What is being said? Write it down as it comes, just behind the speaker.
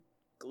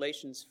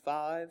Galatians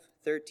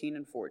 5:13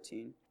 and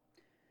 14.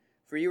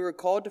 For you were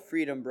called to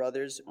freedom,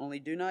 brothers, only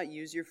do not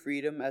use your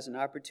freedom as an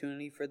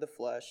opportunity for the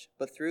flesh,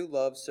 but through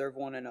love serve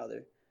one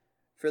another.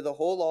 For the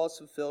whole law is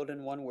fulfilled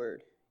in one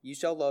word: you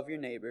shall love your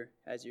neighbor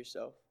as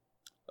yourself.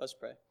 Let's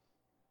pray.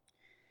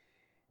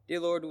 Dear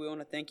Lord, we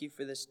want to thank you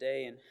for this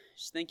day, and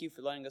just thank you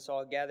for letting us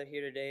all gather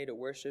here today to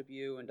worship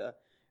you and to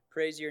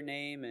praise your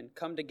name and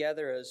come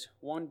together as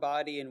one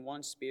body and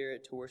one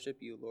spirit to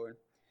worship you, Lord.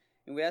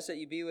 And we ask that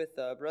you be with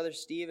Brother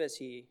Steve as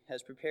he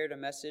has prepared a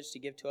message to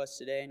give to us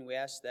today, and we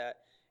ask that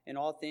in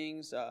all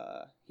things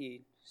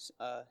he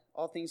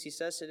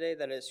says today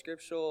that is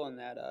scriptural, and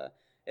that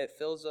it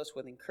fills us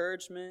with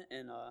encouragement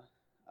and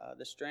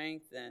the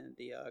strength and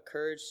the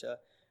courage to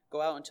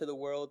go out into the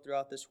world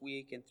throughout this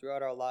week and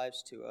throughout our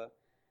lives to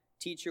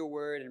teach your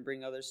word and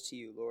bring others to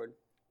you, Lord.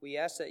 We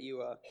ask that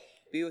you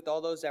be with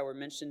all those that were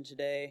mentioned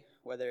today,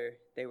 whether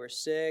they were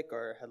sick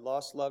or had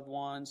lost loved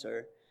ones,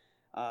 or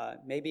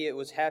maybe it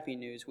was happy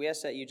news. We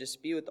ask that you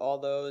just be with all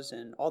those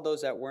and all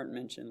those that weren't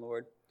mentioned,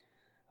 Lord.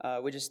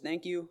 We just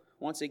thank you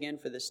once again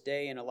for this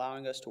day and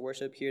allowing us to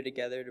worship here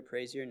together to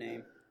praise your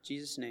name. In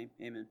Jesus' name,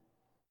 amen.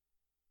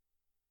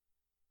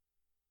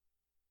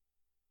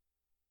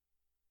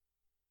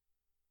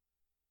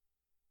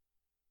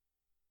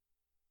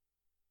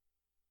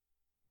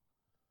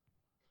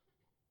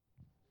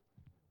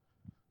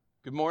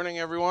 Good morning,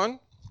 everyone.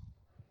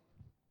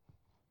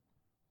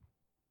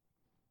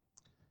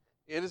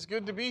 It is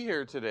good to be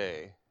here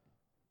today.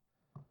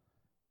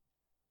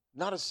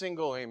 Not a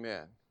single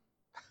amen.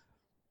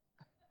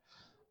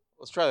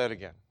 Let's try that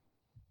again.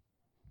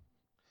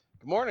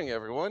 Good morning,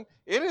 everyone.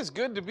 It is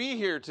good to be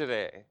here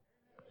today.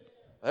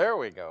 There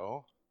we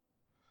go.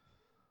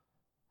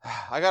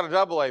 I got a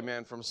double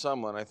amen from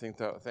someone. I think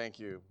that. Thank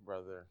you,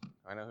 brother.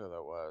 I know who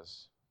that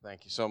was.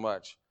 Thank you so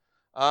much.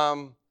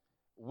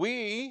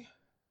 We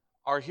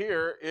are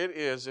here. It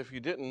is, if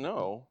you didn't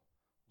know,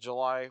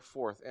 July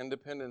 4th,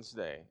 Independence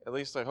Day. At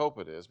least I hope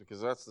it is,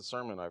 because that's the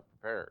sermon I've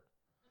prepared.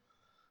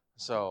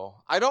 So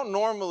I don't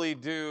normally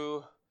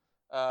do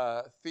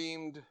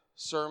themed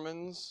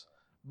sermons,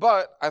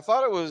 but I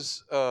thought it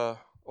was,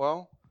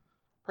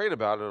 prayed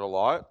about it a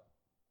lot,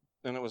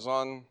 and it was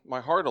on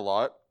my heart a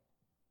lot.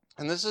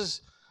 And this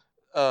is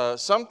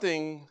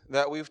something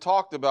that we've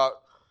talked about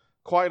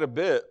quite a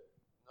bit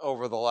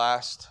over the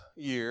last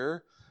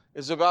year,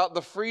 is about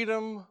the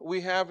freedom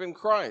we have in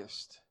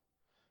Christ.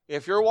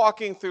 If you're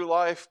walking through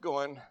life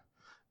going,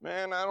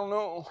 man, I don't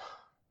know,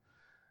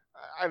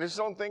 I just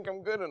don't think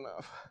I'm good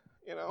enough,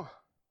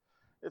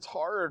 it's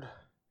hard.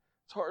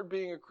 It's hard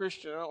being a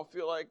Christian. I don't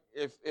feel like,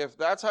 if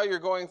that's how you're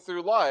going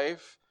through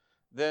life,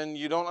 then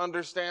you don't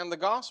understand the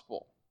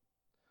gospel.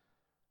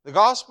 The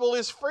gospel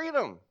is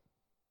freedom.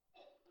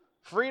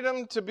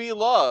 Freedom to be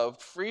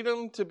loved,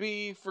 freedom to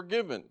be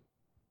forgiven.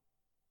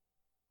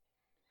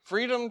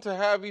 Freedom to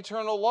have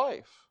eternal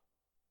life.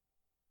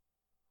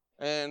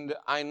 And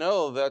I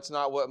know that's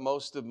not what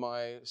most of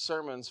my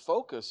sermons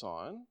focus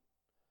on,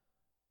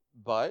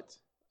 but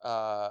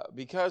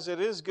because it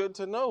is good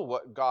to know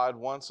what God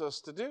wants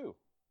us to do.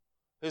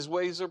 His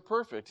ways are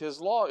perfect. His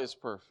law is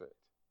perfect.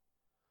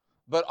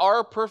 But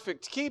our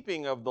perfect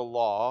keeping of the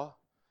law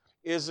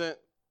isn't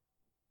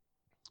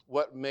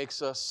what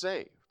makes us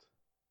saved.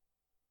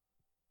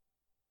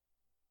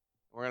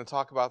 We're going to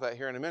talk about that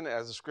here in a minute.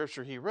 As the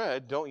scripture he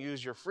read, don't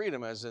use your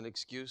freedom as an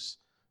excuse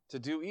to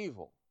do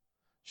evil.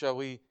 Shall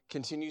we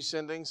continue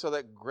sinning so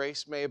that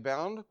grace may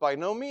abound? By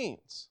no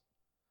means.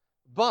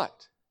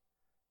 But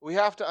we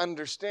have to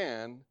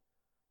understand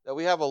that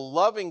we have a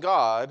loving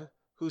God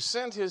who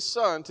sent his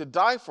Son to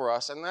die for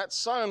us, and that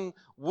Son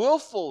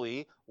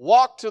willfully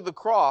walked to the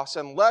cross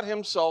and let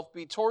himself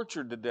be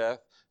tortured to death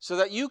so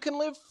that you can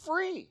live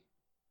free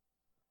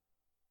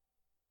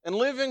and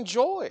live in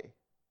joy.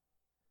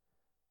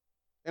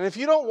 And if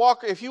you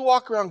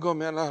walk around going,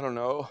 man, I don't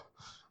know,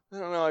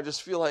 I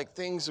just feel like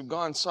things have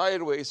gone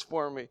sideways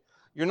for me,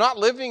 you're not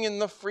living in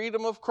the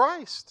freedom of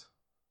Christ.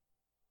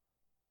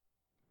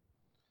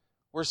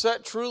 We're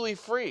set truly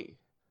free.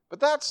 But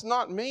that's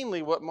not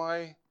mainly what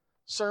my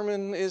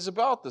sermon is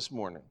about this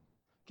morning.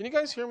 Can you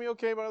guys hear me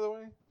okay, by the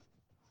way?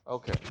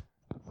 Okay.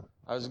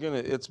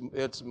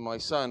 It's my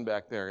son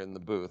back there in the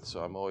booth,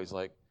 so I'm always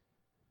like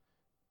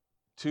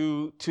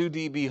 2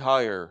 dB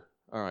higher.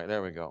 All right,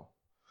 there we go.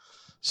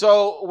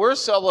 So we're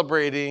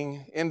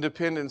celebrating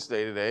Independence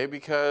Day today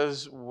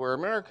because we're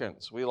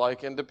Americans. We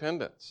like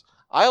independence.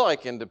 I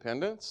like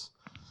independence.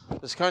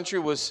 This country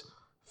was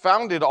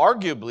founded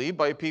arguably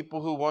by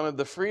people who wanted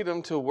the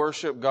freedom to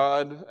worship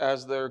God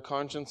as their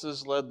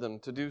consciences led them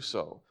to do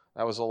so.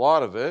 That was a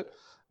lot of it.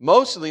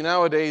 Mostly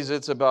nowadays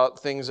it's about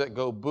things that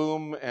go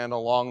boom and a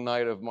long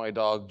night of my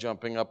dog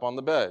jumping up on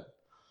the bed.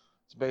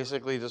 It's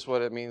basically just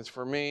what it means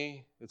for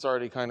me. It's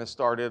already kind of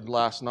started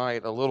last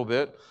night a little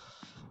bit.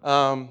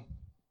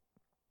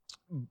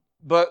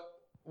 But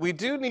we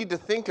do need to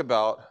think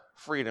about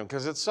freedom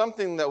because it's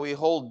something that we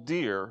hold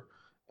dear,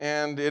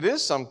 and it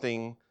is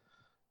something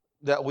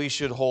that we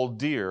should hold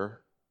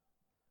dear,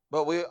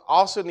 but we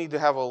also need to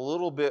have a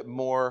little bit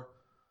more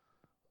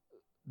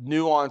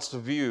nuanced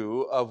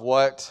view of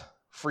what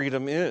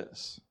freedom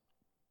is.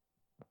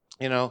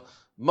 You know,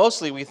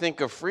 mostly we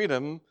think of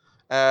freedom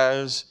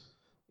as,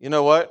 you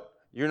know what,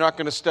 you're not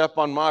going to step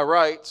on my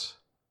rights.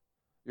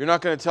 You're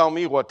not going to tell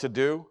me what to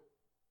do.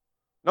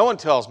 No one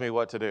tells me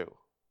what to do.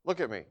 Look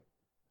at me.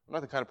 I'm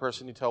not the kind of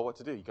person you tell what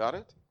to do. You got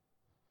it?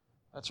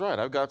 That's right.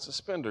 I've got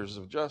suspenders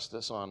of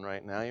justice on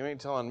right now. You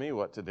ain't telling me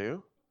what to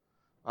do.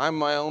 I'm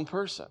my own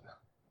person.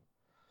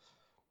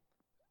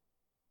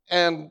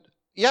 And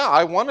yeah,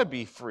 I want to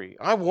be free.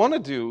 I want to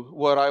do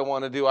what I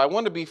want to do. I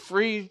want to be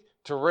free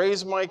to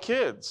raise my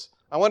kids.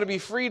 I want to be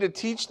free to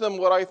teach them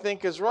what I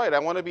think is right. I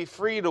want to be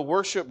free to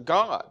worship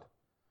God.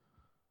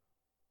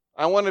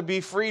 I want to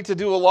be free to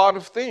do a lot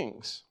of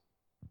things.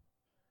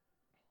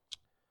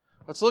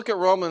 Let's look at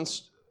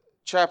Romans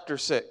chapter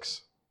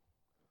 6,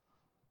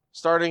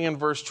 starting in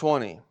verse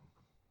 20.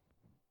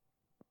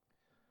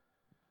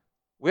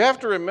 We have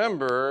to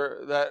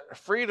remember that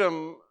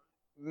freedom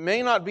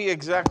may not be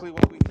exactly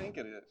what we think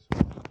it is.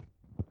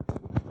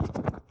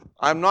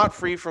 I'm not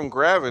free from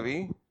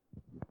gravity.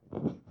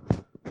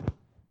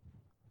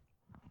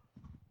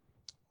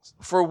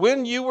 For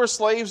when you were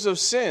slaves of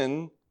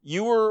sin,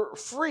 you were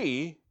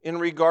free in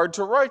regard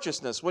to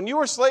righteousness. When you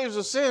were slaves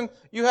of sin,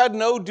 you had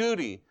no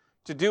duty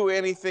to do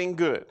anything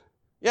good.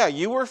 Yeah,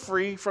 you were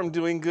free from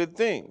doing good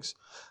things.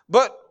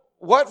 But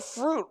what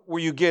fruit were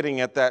you getting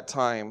at that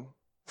time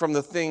from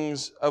the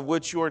things of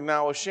which you are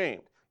now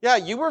ashamed? Yeah,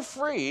 you were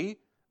free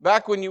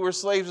back when you were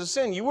slaves of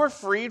sin. You were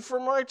freed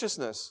from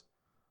righteousness.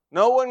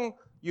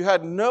 You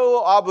had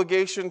no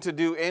obligation to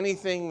do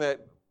anything that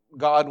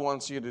God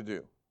wants you to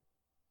do.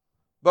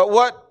 But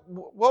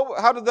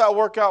how did that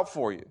work out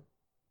for you?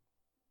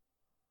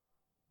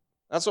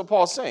 That's what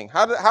Paul's saying.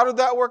 How did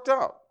that work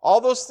out?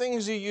 All those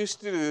things you used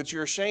to do that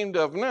you're ashamed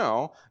of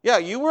now, yeah,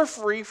 you were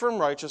free from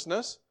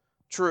righteousness,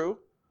 true,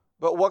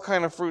 but what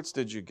kind of fruits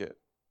did you get?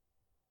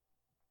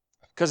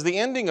 Because the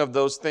ending of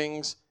those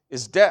things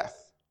is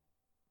death.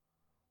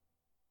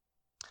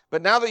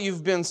 But now that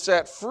you've been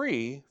set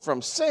free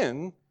from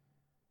sin,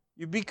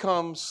 you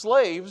become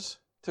slaves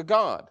to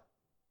God.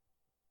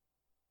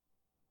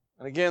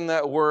 And again,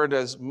 that word,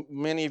 as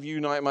many of you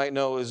might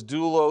know, is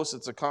doulos.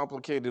 It's a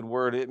complicated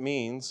word. It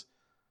means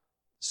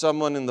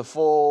someone in the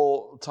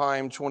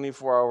full-time,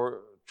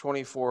 24-hour,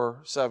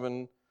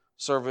 24/7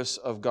 service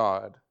of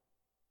God.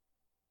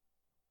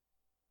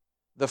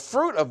 The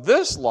fruit of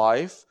this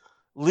life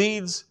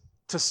leads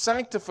to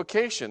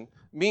sanctification,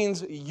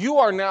 means you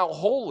are now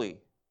holy.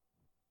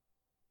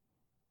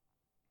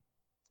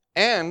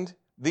 And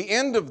the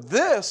end of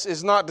this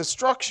is not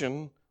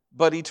destruction,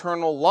 but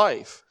eternal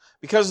life.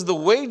 Because the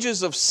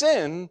wages of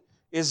sin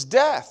is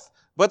death,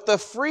 but the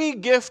free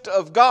gift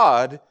of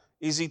God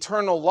is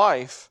eternal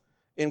life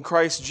in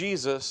Christ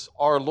Jesus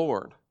our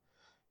Lord.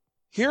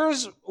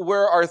 Here's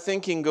where our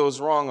thinking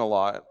goes wrong a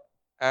lot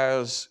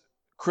as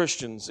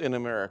Christians in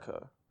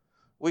America.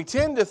 We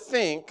tend to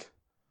think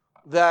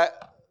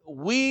that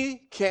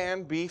we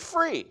can be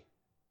free.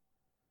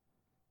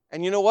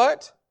 And you know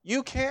what?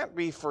 You can't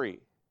be free.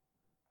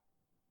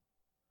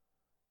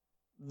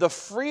 The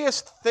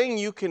freest thing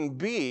you can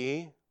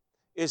be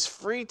is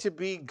free to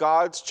be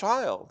God's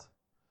child.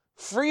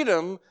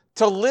 Freedom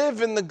to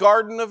live in the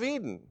Garden of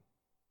Eden.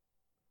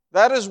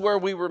 That is where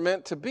we were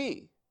meant to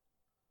be.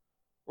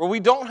 Where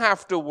we don't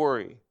have to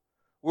worry.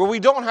 Where we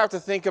don't have to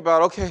think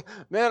about, okay,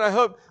 man, I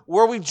hope,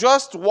 where we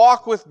just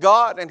walk with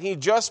God and He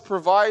just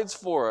provides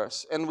for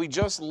us and we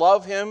just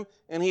love Him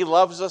and He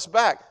loves us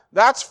back.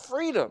 That's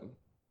freedom.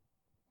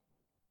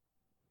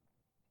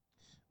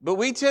 But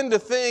we tend to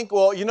think,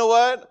 well, you know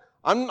what?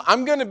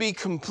 I'm going to be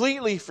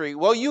completely free.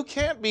 Well, you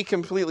can't be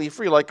completely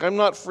free. Like, I'm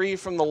not free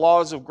from the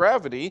laws of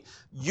gravity.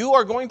 You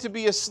are going to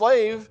be a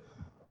slave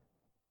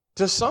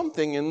to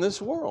something in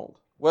this world,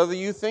 whether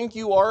you think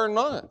you are or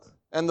not.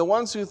 And the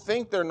ones who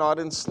think they're not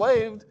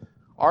enslaved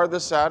are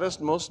the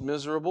saddest, most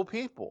miserable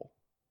people.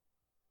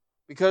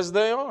 Because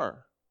they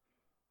are.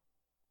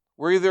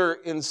 We're either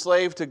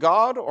enslaved to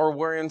God or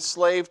we're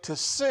enslaved to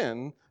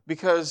sin,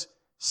 because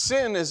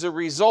sin is a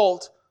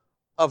result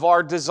of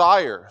our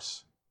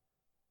desires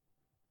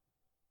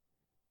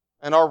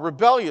and our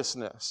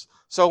rebelliousness.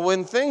 So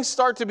when things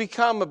start to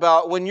become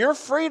about, when your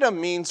freedom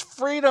means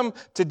freedom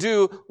to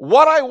do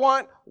what I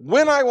want,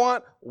 when I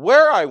want,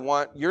 where I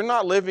want, you're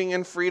not living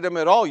in freedom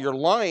at all. You're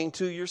lying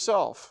to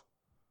yourself.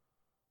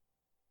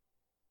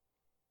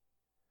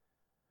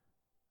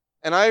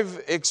 And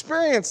I've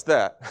experienced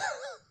that.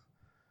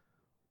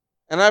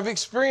 And I've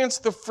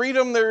experienced the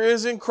freedom there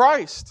is in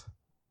Christ.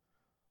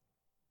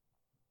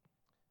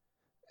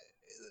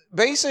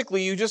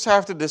 Basically, you just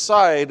have to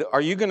decide, are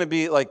you going to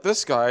be like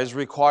this guy is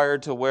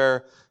required to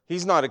wear,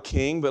 he's not a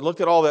king, but look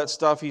at all that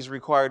stuff he's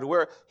required to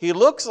wear. He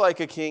looks like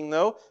a king,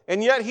 though,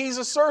 and yet he's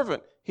a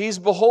servant. He's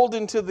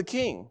beholden to the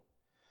king.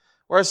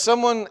 Whereas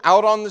someone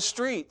out on the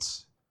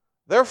streets,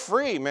 they're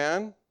free,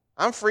 man.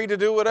 I'm free to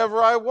do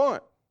whatever I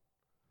want.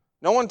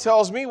 No one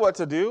tells me what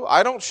to do.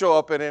 I don't show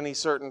up at any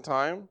certain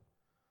time.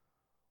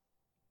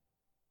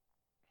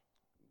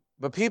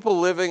 But people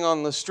living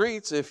on the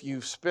streets, if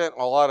you've spent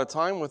a lot of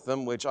time with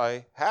them, which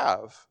I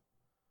have,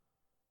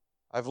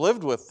 I've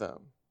lived with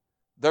them,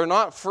 they're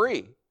not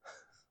free.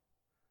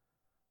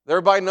 They're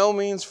by no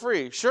means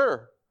free.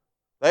 Sure,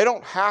 they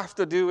don't have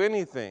to do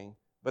anything,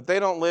 but they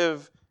don't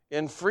live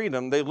in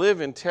freedom. They live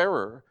in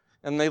terror,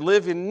 and they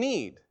live in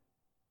need.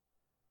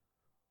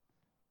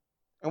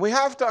 And we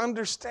have to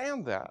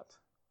understand that.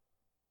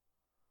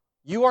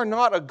 You are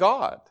not a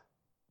God.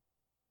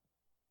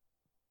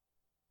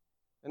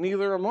 And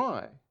neither am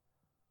I.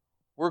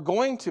 We're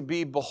going to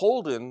be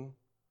beholden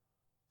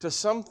to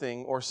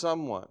something or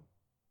someone.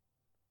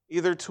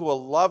 Either to a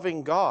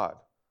loving God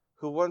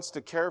who wants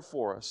to care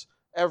for us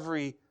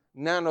every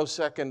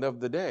nanosecond of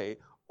the day,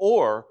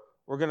 or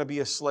we're going to be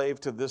a slave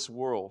to this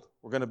world.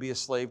 We're going to be a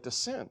slave to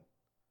sin.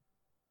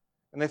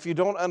 And if you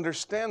don't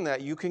understand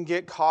that, you can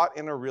get caught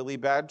in a really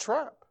bad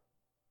trap.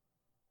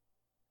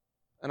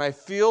 And I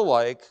feel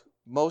like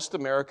most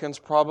Americans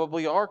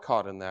probably are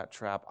caught in that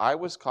trap. I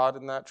was caught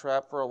in that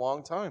trap for a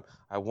long time.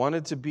 I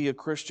wanted to be a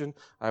Christian.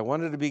 I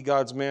wanted to be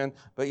God's man.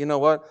 But you know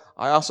what?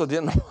 I also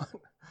didn't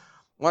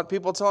want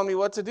people telling me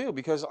what to do,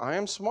 because I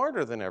am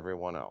smarter than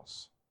everyone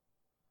else.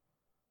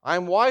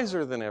 I'm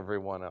wiser than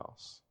everyone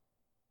else.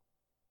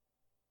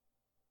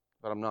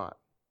 But I'm not.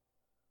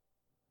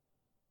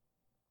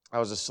 I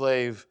was a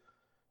slave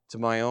to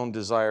my own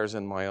desires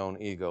and my own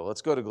ego.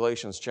 Let's go to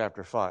Galatians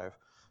chapter 5.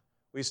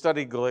 We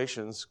studied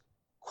Galatians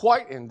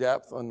quite in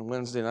depth on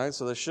Wednesday night,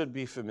 so this should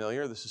be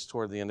familiar. This is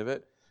toward the end of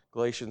it.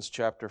 Galatians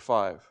chapter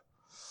 5.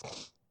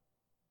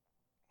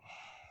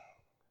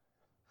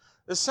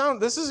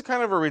 This is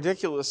kind of a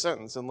ridiculous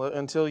sentence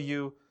until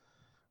you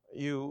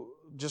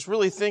just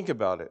really think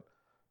about it.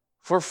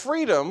 For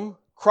freedom,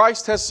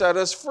 Christ has set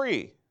us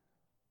free.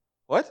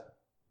 What?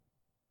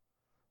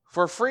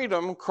 For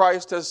freedom,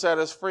 Christ has set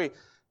us free.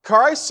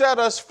 Christ set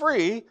us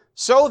free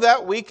so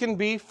that we can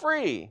be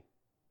free.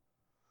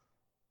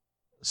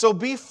 So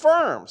be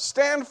firm,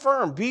 stand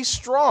firm, be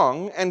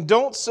strong, and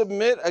don't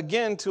submit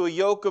again to a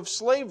yoke of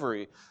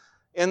slavery.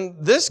 In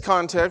this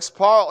context,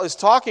 Paul is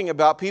talking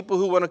about people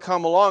who want to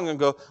come along and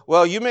go,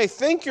 well, you may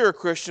think you're a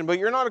Christian, but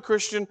you're not a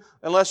Christian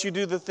unless you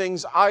do the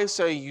things I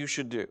say you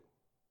should do. And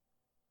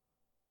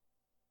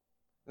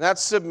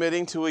that's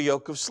submitting to a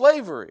yoke of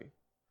slavery.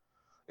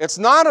 It's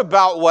not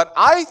about what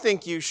I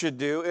think you should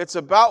do. It's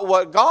about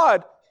what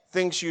God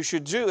thinks you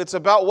should do. It's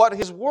about what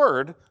His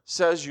Word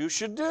says you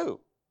should do.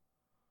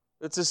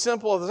 It's as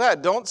simple as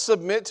that. Don't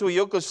submit to a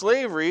yoke of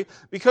slavery,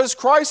 because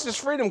Christ is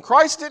freedom.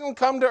 Christ didn't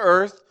come to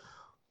earth,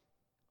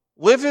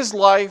 live His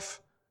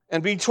life,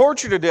 and be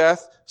tortured to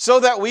death so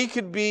that we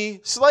could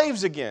be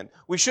slaves again.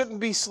 We shouldn't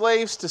be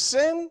slaves to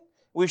sin.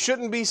 We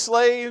shouldn't be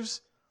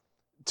slaves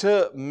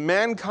to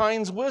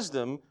mankind's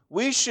wisdom.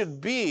 We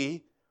should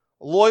be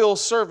loyal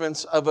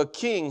servants of a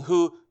king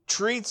who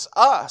treats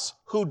us,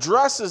 who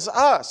dresses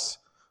us,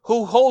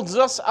 who holds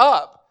us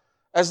up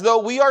as though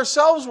we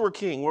ourselves were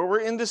king, where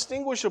we're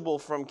indistinguishable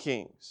from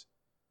kings.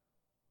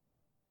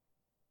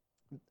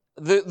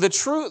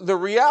 The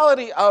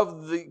reality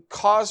of the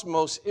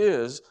cosmos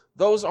is,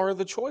 those are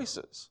the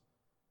choices.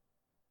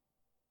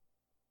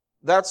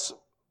 That's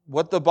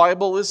what the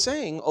Bible is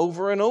saying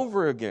over and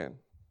over again.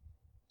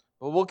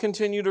 But we'll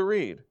continue to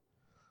read.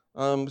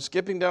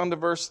 Skipping down to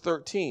verse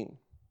 13.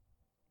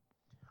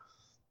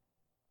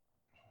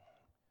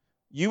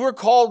 You were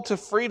called to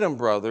freedom,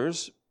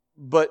 brothers,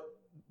 but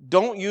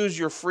don't use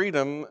your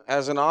freedom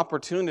as an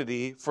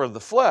opportunity for the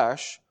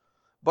flesh,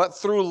 but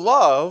through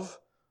love,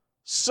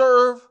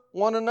 serve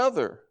one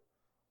another.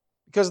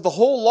 Because the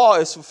whole law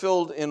is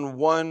fulfilled in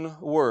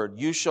one word: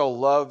 you shall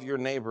love your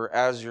neighbor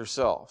as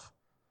yourself.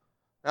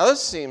 Now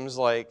this seems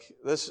like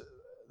this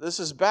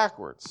is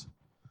backwards.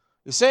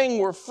 He's saying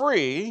we're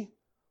free,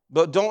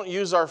 but don't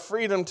use our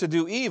freedom to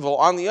do evil.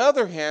 On the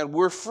other hand,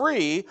 we're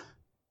free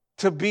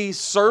to be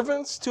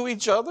servants to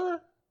each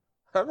other?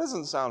 That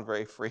doesn't sound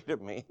very free to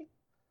me.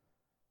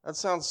 That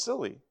sounds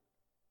silly.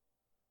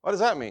 What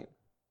does that mean?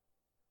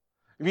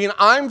 You mean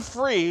I'm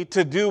free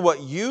to do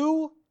what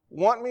you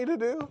want me to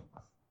do?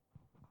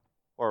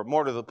 Or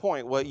more to the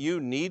point, what you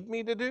need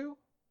me to do?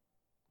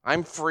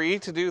 I'm free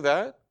to do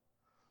that?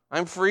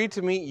 I'm free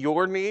to meet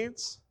your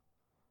needs?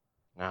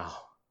 No.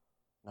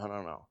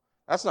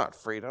 That's not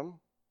freedom.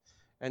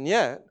 And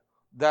yet,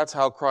 that's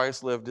how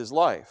Christ lived His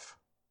life.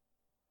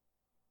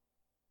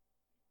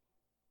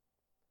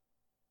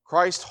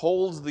 Christ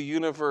holds the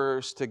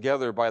universe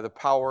together by the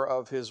power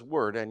of His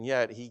Word, and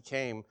yet He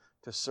came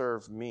to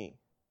serve me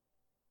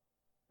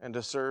and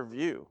to serve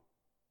you.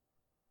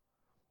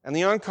 And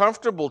the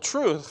uncomfortable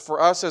truth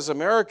for us as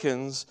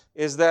Americans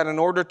is that in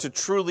order to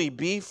truly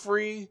be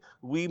free,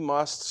 we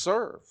must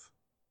serve.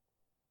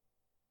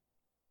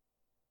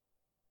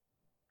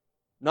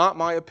 Not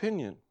my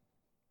opinion.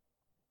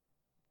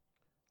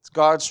 It's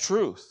God's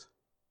truth.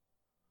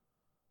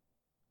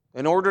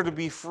 In order to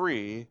be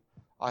free,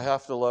 I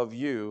have to love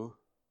you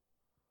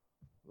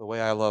the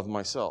way I love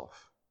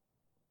myself,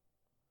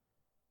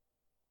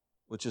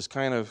 which is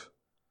kind of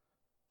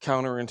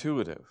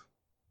counterintuitive.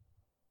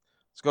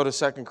 Let's go to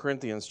 2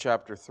 Corinthians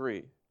chapter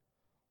 3.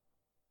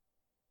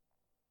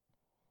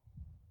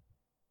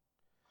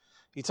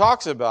 he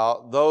talks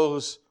about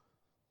those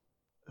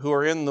who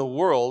are in the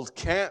world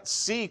can't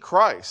see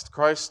Christ.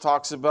 Christ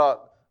talks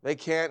about they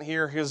can't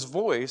hear his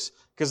voice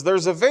because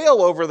there's a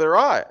veil over their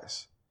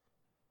eyes.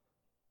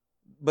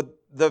 But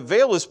the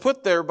veil is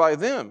put there by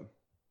them.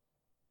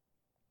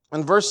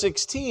 In verse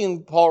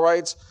 16, Paul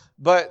writes,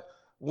 but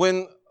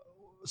when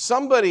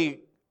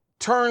somebody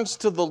turns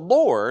to the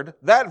Lord,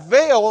 that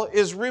veil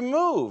is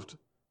removed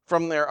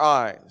from their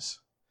eyes.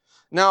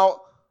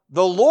 Now,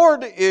 the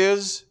Lord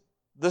is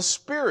the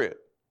Spirit,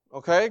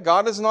 okay?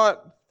 God is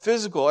not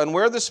physical. And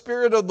where the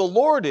Spirit of the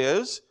Lord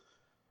is,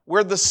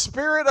 where the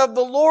Spirit of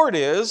the Lord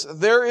is,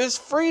 there is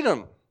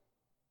freedom.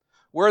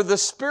 Where the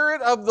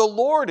Spirit of the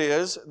Lord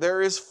is,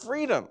 there is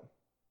freedom.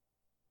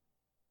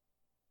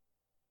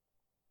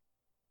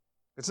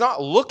 It's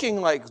not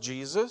looking like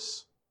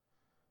Jesus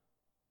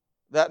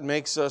that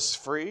makes us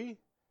free.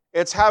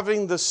 It's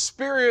having the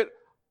Spirit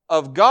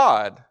of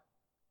God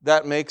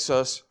that makes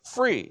us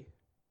free.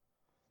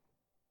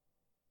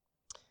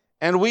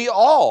 And we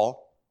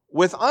all,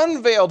 with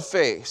unveiled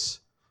face,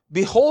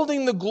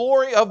 beholding the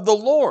glory of the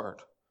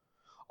Lord,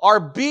 are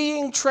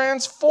being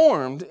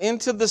transformed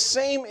into the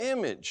same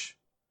image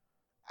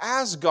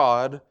as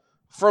God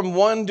from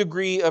one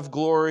degree of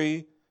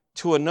glory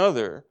to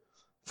another.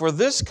 For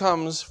this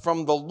comes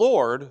from the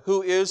Lord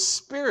who is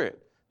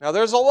Spirit. Now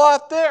there's a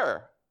lot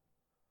there.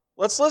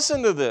 Let's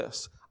listen to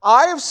this.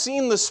 I have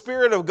seen the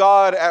Spirit of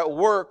God at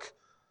work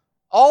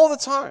all the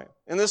time.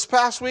 In this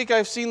past week,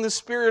 I've seen the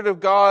Spirit of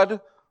God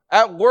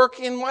at work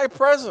in my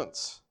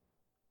presence.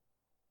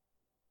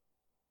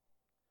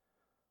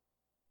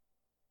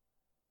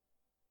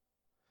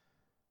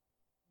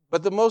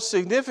 But the most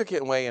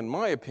significant way, in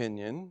my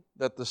opinion,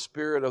 that the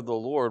Spirit of the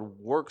Lord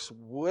works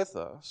with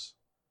us,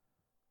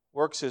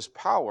 works His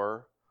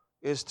power,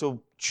 is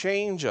to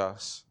change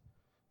us,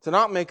 to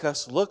not make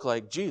us look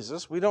like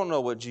Jesus. We don't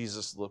know what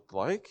Jesus looked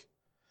like.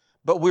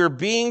 But we're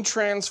being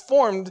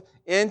transformed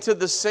into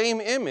the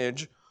same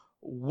image,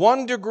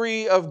 one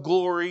degree of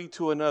glory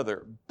to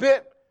another.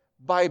 Bit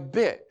by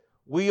bit,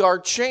 we are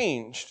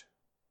changed.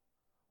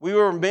 We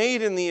were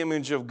made in the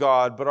image of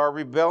God, but our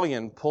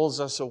rebellion pulls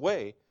us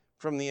away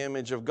from the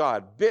image of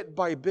God. Bit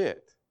by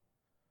bit,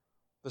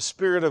 the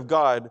Spirit of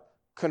God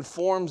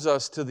conforms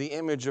us to the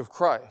image of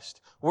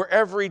Christ. Where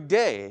every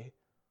day,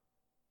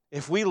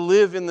 if we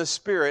live in the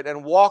Spirit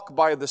and walk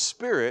by the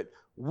Spirit,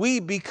 we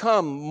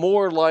become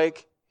more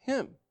like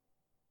Him.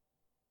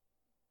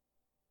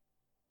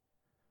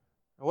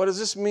 What does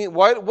this mean?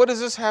 What does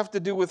this have to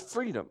do with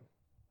freedom?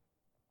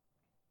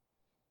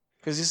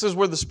 Because he says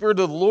where the Spirit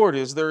of the Lord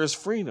is, there is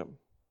freedom.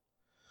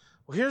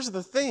 Well, here's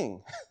the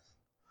thing.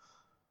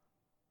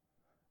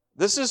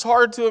 This is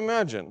hard to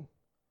imagine.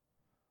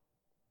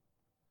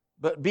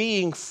 But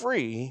being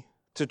free,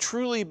 to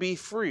truly be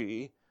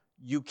free,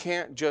 you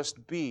can't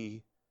just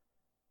be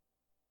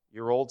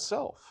your old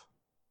self.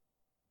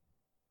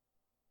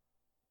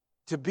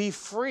 To be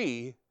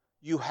free,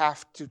 you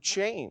have to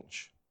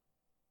change.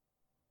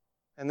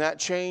 And that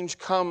change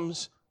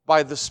comes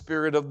by the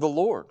Spirit of the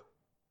Lord.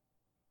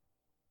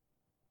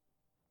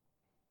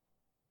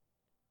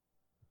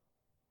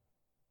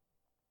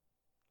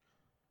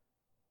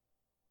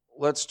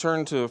 Let's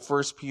turn to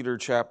 1 Peter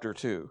chapter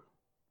 2.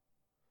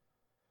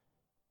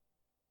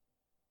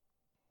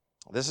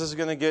 This is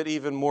going to get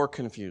even more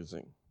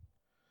confusing.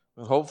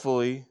 But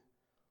hopefully,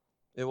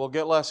 it will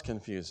get less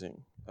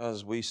confusing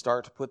as we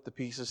start to put the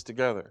pieces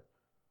together,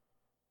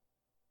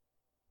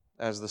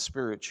 as the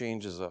Spirit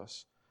changes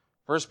us.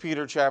 1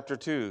 Peter chapter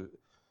 2,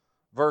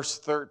 verse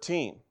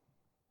 13.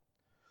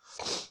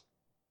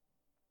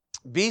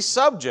 Be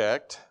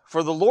subject,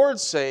 for the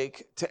Lord's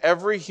sake, to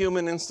every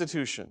human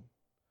institution,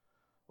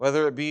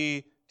 whether it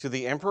be to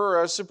the emperor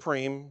as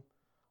supreme,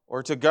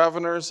 or to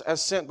governors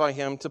as sent by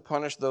him to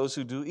punish those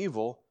who do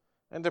evil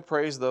and to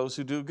praise those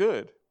who do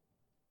good.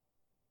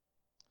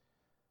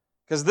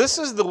 Because this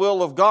is the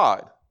will of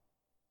God,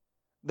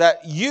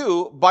 that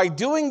you, by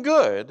doing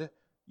good,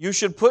 you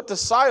should put to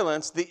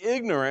silence the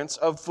ignorance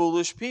of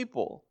foolish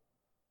people.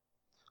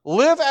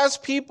 Live as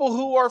people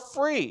who are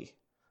free,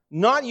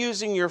 not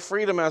using your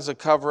freedom as a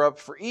cover-up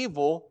for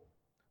evil,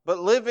 but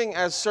living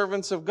as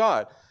servants of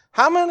God.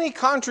 How many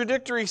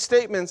contradictory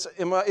statements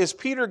is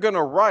Peter going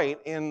to write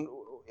in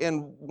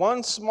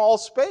one small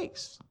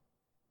space?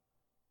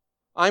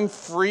 I'm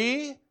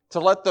free to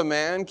let the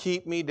man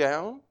keep me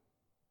down.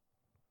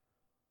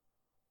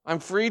 I'm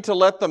free to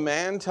let the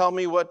man tell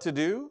me what to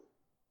do.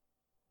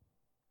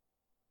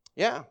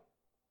 Yeah.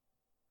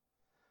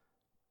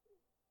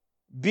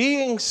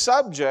 Being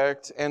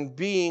subject and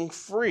being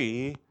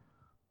free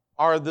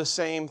are the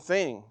same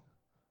thing.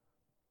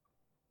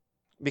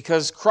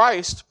 Because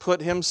Christ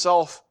put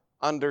himself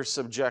under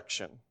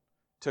subjection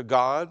to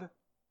God,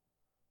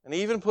 and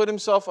he even put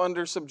himself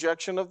under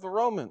subjection of the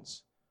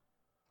Romans,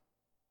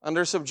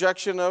 under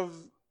subjection of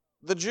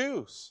the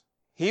Jews.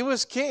 He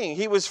was king.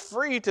 He was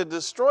free to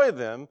destroy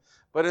them,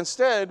 but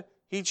instead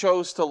he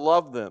chose to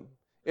love them.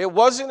 It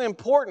wasn't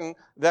important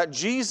that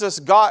Jesus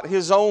got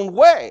his own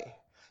way.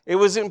 It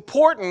was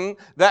important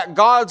that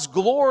God's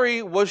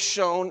glory was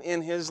shown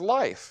in his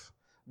life.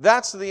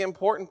 That's the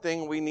important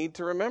thing we need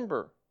to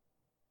remember.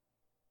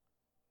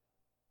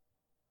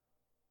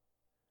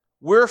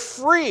 We're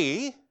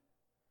free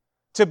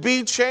to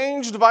be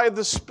changed by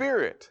the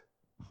Spirit.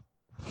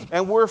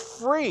 And we're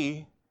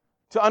free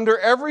to, under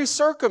every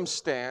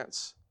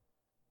circumstance,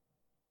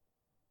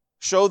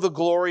 show the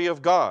glory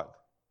of God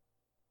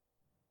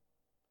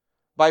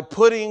by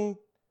putting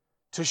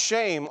to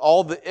shame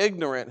all the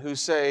ignorant who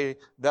say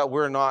that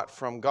we're not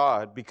from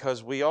God,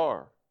 because we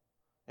are.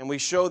 And we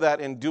show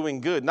that in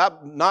doing good,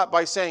 not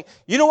by saying,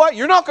 you know what,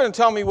 you're not going to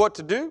tell me what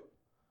to do.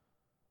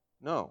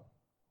 No.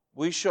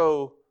 We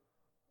show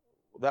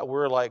that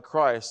we're like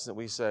Christ, that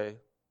we say,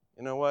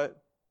 you know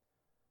what,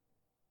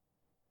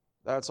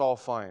 that's all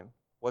fine.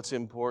 What's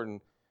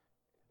important,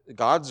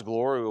 God's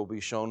glory will be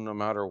shown no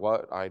matter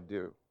what I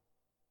do,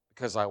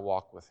 because I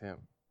walk with Him.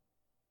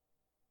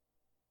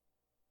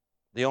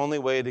 The only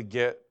way to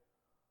get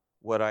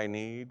what I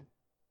need,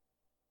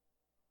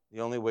 the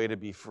only way to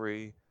be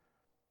free,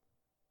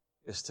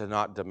 is to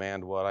not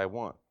demand what I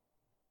want.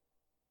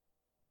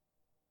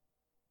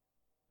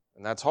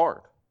 And that's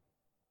hard.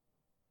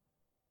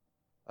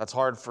 That's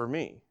hard for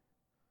me.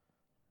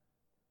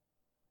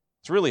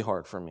 It's really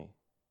hard for me.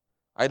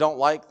 I don't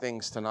like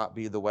things to not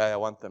be the way I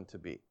want them to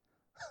be.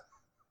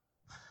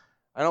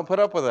 I don't put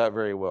up with that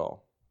very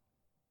well.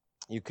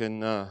 You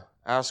can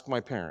ask my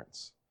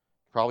parents.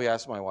 Probably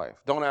ask my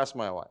wife. Don't ask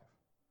my wife.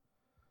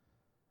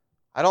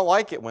 I don't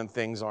like it when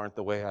things aren't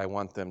the way I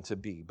want them to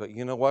be. But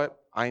you know what?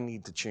 I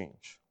need to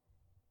change.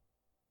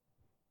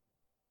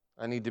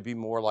 I need to be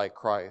more like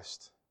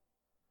Christ.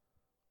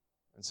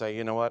 And say,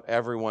 you know what?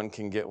 Everyone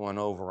can get one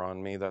over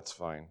on me. That's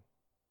fine.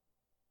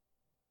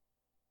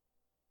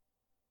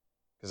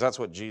 Because that's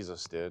what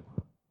Jesus did.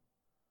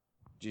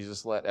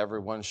 Jesus let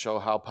everyone show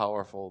how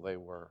powerful they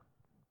were.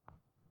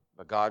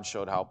 But God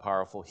showed how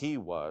powerful He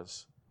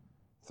was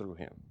through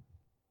Him.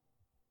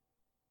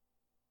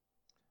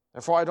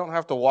 Therefore, I don't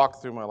have to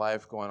walk through my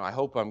life going, I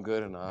hope I'm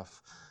good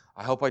enough.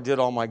 I hope I did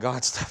all my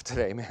God stuff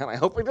today, man. I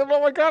hope I did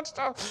all my God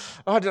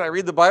stuff. Oh, did I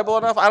read the Bible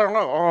enough? I don't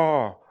know.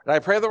 Oh, did I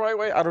pray the right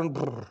way?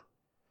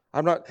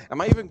 I'm not. Am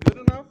I even good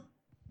enough?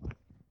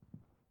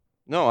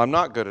 No, I'm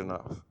not good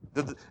enough.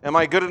 Am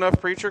I good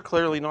enough, preacher?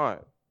 Clearly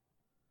not.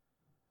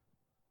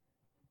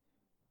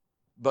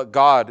 But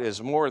God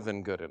is more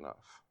than good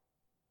enough.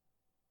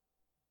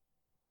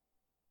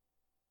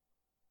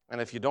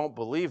 And if you don't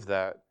believe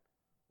that,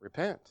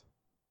 repent.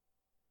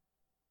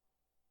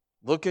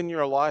 Look in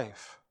your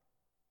life.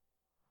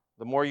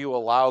 The more you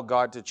allow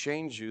God to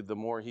change you, the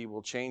more He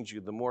will change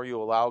you. The more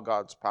you allow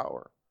God's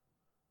power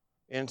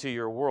into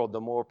your world, the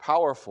more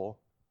powerful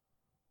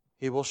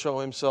He will show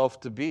Himself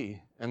to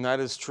be. And that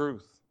is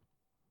truth.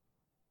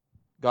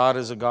 God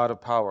is a God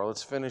of power.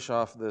 Let's finish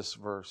off this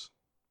verse.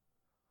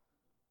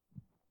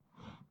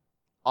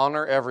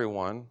 Honor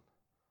everyone.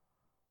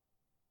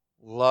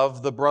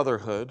 Love the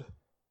brotherhood.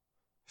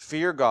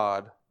 Fear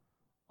God.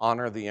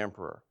 Honor the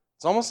emperor.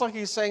 It's almost like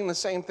he's saying the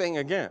same thing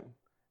again.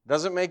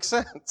 Doesn't make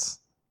sense.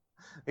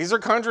 These are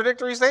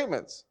contradictory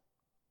statements.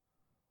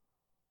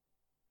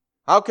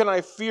 How can I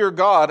fear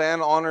God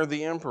and honor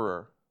the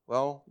emperor?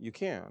 Well, you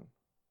can.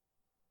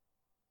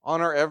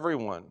 Honor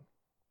everyone.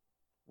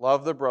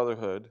 Love the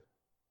brotherhood.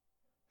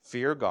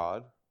 Fear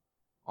God.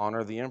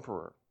 Honor the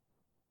emperor.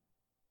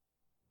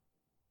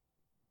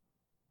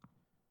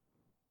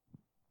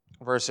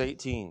 Verse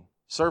 18.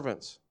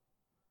 Servants,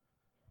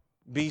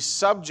 be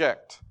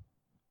subject.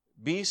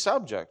 Be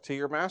subject to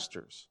your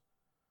masters.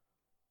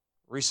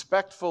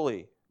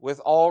 Respectfully, with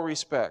all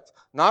respect.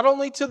 Not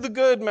only to the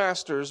good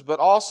masters, but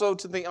also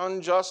to the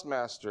unjust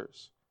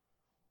masters.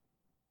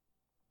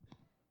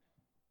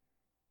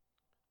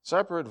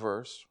 Separate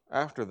verse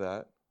after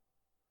that.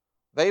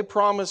 They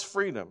promise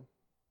freedom,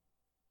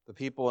 the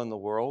people in the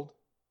world,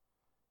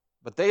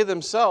 but they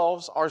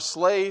themselves are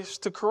slaves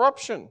to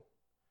corruption,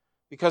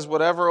 because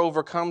whatever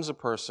overcomes a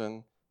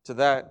person, to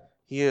that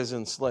he is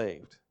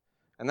enslaved.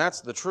 And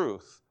that's the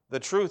truth. The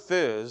truth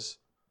is,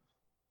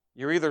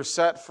 you're either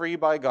set free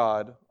by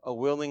God, a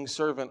willing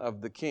servant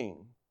of the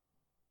King,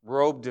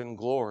 robed in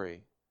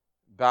glory,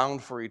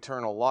 bound for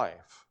eternal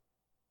life,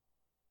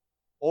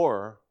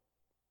 or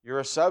you're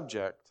a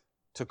subject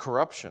to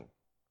corruption.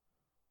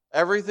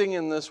 Everything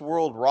in this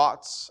world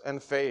rots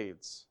and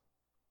fades.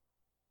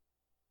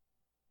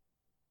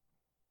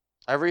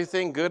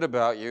 Everything good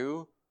about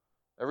you,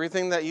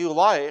 everything that you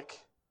like,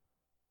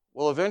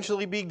 will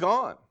eventually be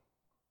gone.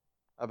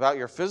 About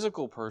your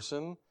physical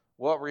person,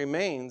 what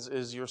remains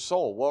is your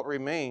soul. What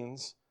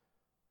remains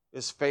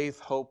is faith,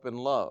 hope, and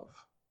love.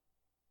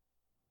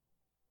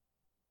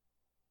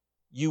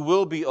 You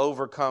will be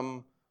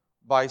overcome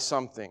by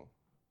something.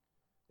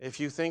 If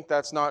you think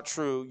that's not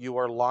true, you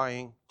are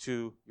lying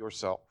to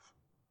yourself.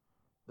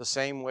 The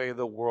same way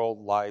the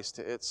world lies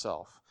to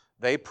itself.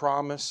 They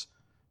promise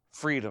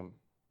freedom,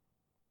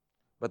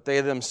 but they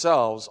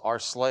themselves are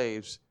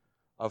slaves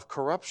of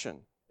corruption.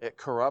 It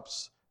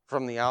corrupts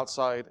from the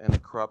outside and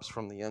it corrupts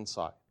from the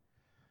inside.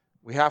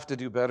 We have to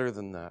do better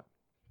than that.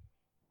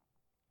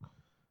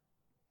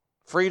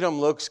 Freedom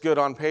looks good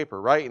on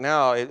paper. Right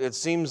now, it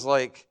seems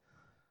like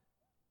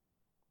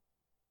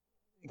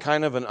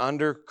kind of an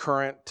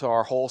undercurrent to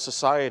our whole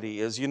society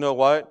is, you know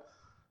what?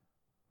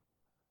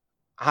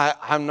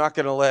 I'm not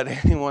going to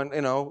let anyone,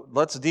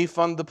 let's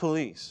defund the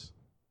police.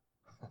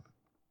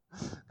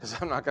 Because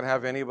I'm not going to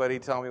have anybody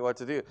tell me what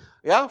to do.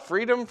 Yeah,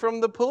 freedom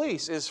from the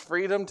police is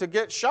freedom to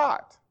get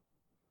shot.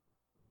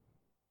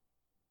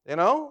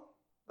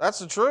 That's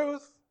the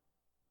truth.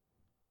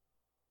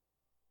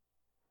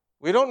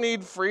 We don't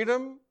need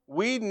freedom.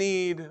 We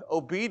need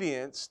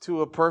obedience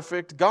to a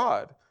perfect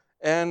God.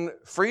 And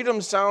freedom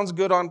sounds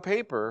good on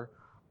paper,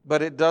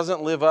 but it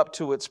doesn't live up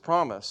to its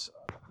promise.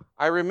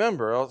 I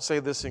remember, I'll say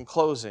this in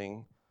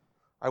closing,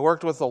 I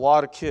worked with a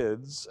lot of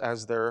kids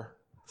as their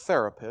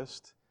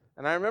therapist.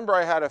 And I remember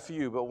I had a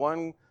few, but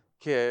one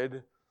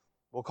kid,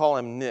 we'll call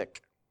him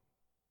Nick.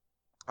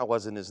 That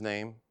wasn't his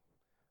name.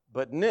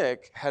 But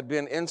Nick had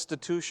been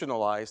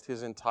institutionalized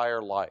his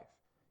entire life.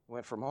 He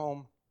went from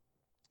home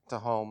to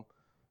home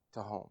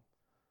to home.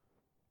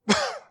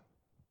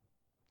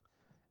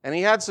 And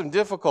he had some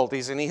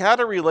difficulties, and he had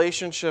a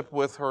relationship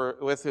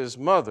with his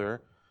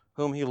mother,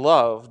 whom he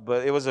loved,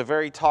 but it was a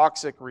very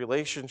toxic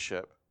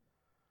relationship.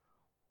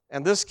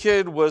 And this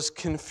kid was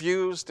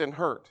confused and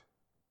hurt.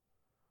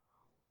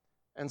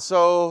 And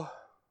so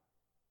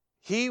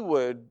he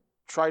would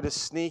try to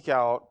sneak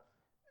out,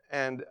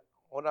 and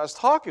when I was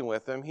talking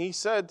with him, he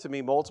said to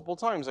me multiple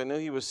times, I knew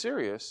he was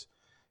serious,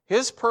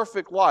 his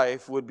perfect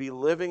life would be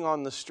living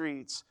on the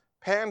streets,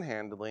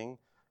 panhandling,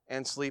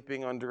 and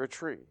sleeping under a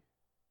tree.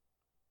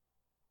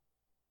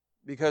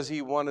 Because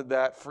he wanted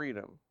that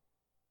freedom.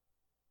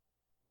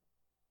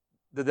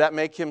 Did that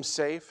make him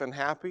safe and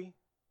happy?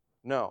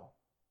 No,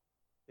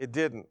 it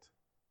didn't.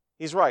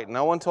 He's right.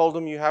 No one told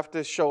him you have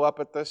to show up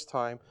at this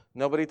time.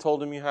 Nobody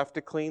told him you have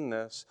to clean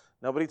this.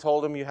 Nobody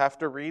told him you have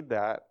to read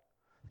that.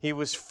 He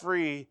was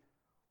free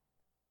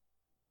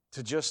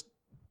to just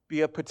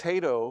be a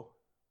potato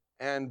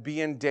and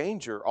be in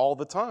danger all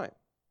the time.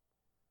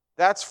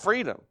 That's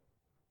freedom.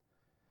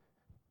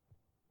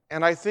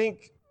 And I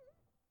think,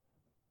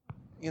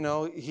 he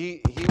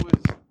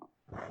was...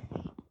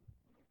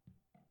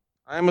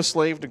 I am a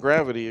slave to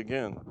gravity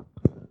again,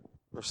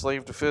 or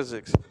slave to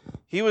physics.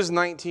 He was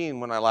 19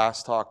 when I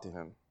last talked to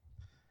him,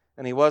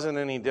 and he wasn't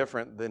any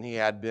different than he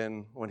had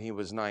been when he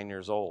was 9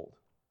 years old.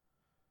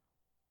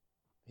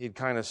 He'd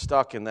kind of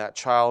stuck in that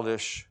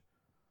childish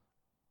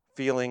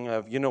feeling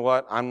of, you know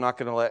what, I'm not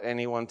going to let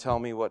anyone tell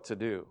me what to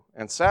do.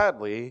 And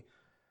sadly,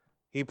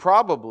 he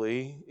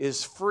probably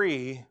is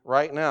free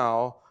right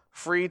now,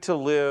 free to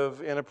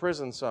live in a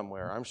prison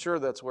somewhere. I'm sure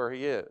that's where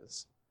he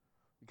is.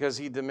 Because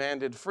he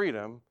demanded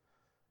freedom,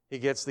 he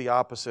gets the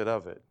opposite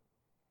of it.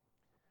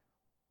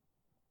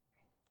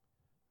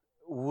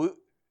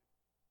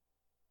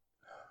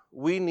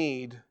 We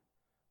need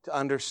to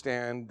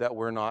understand that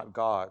we're not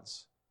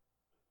gods.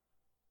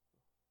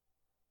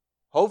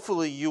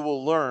 Hopefully you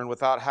will learn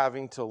without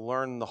having to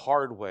learn the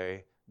hard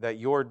way that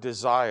your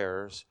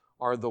desires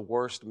are the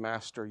worst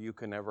master you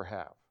can ever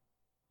have.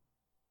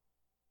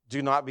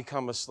 Do not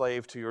become a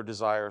slave to your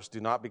desires. Do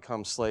not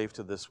become slave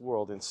to this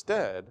world.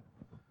 Instead,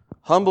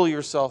 humble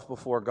yourself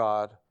before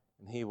God,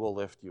 and He will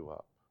lift you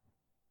up.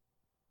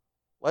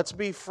 Let's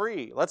be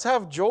free. Let's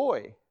have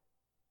joy.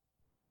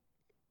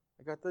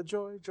 I got the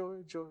joy,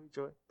 joy, joy,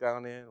 joy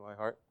down in my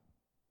heart.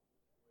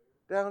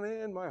 Down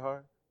in my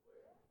heart.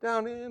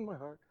 Down in my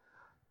heart.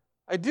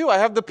 I do. I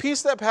have the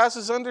peace that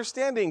passes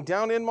understanding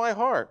down in my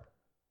heart.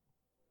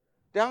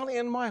 Down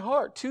in my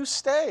heart to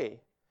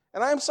stay.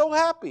 And I am so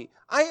happy.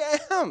 I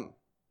am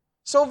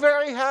so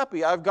very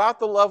happy. I've got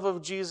the love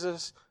of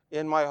Jesus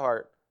in my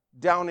heart.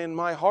 Down in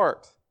my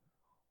heart.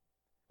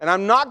 And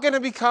I'm not going to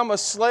become a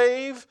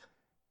slave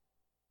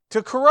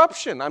to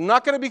corruption. I'm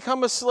not going to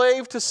become a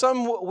slave to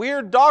some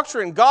weird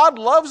doctrine. God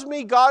loves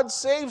me, God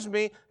saves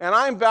me, and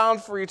I'm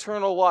bound for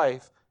eternal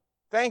life.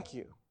 Thank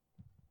you.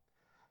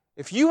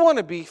 If you want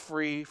to be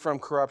free from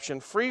corruption,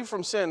 free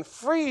from sin,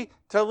 free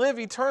to live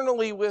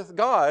eternally with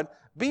God,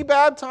 be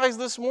baptized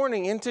this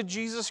morning into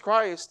Jesus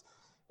Christ,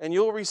 and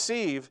you'll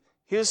receive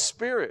His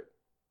Spirit,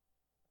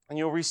 and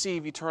you'll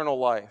receive eternal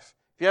life.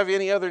 If you have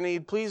any other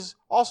need, please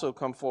also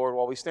come forward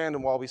while we stand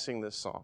and while we sing this song.